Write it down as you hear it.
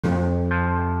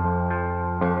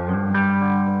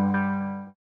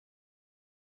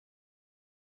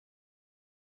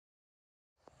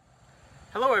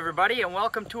Hello everybody and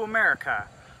welcome to America.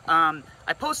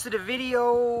 I posted a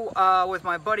video with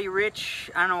my buddy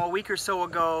Rich, I don't know, a week or so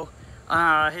ago,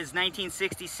 his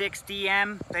 1966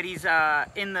 DM that he's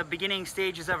in the beginning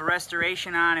stages of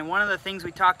restoration on, and one of the things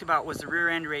we talked about was the rear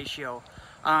end ratio.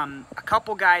 A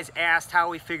couple guys asked how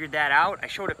we figured that out. I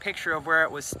showed a picture of where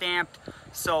it was stamped,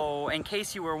 so in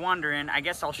case you were wondering, I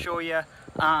guess I'll show you.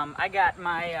 I got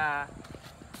my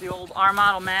the old R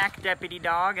model Mack deputy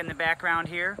dog in the background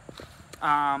here.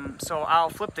 So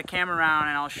I'll flip the camera around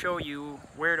and I'll show you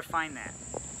where to find that.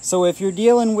 So if you're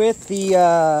dealing with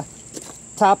the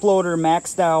top loader Mack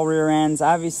style rear ends,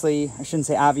 obviously, I shouldn't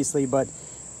say obviously, but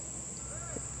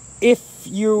if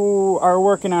you are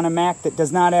working on a Mack that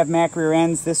does not have Mack rear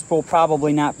ends, this will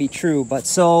probably not be true. But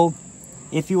so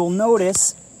if you will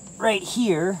notice right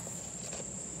here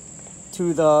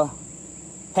to the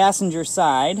passenger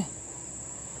side,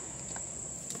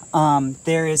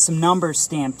 there is some numbers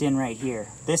stamped in right here.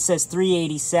 This says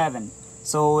 387.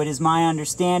 So it is my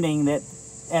understanding that,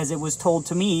 as it was told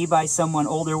to me by someone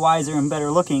older, wiser, and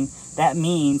better looking, that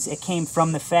means it came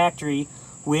from the factory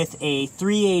with a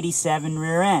 387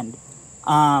 rear end.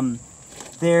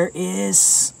 There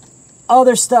is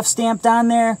other stuff stamped on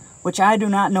there, which I do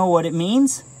not know what it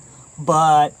means,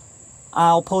 but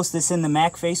I'll post this in the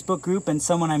Mack Facebook group and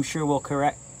someone I'm sure will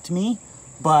correct me.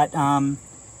 But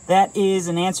that is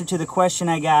an answer to the question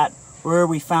I got, where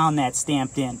we found that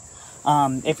stamped in.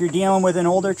 If you're dealing with an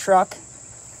older truck,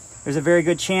 there's a very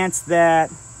good chance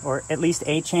that, or at least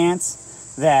a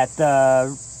chance, that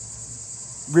the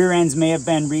rear ends may have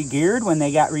been re-geared when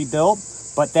they got rebuilt,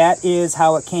 but that is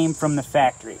how it came from the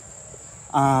factory.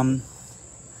 I'm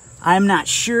not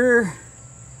sure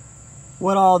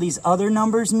what all these other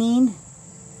numbers mean.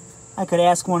 I could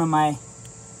ask one of my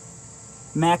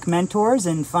Mack mentors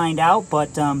and find out,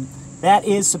 but that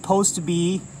is supposed to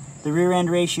be the rear end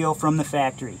ratio from the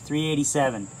factory,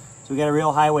 387. So we got a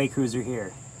real highway cruiser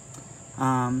here.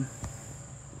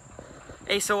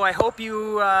 Hey, so I hope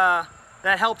you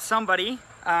that helped somebody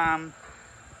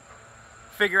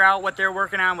figure out what they're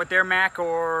working on with their Mack,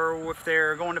 or if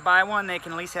they're going to buy one, they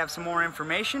can at least have some more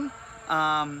information.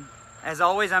 As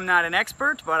always, I'm not an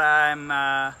expert, but I'm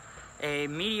a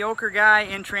mediocre guy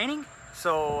in training,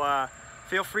 so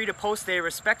feel free to post a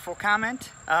respectful comment.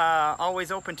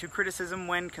 Always open to criticism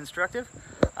when constructive.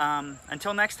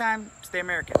 Until next time, stay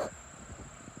American.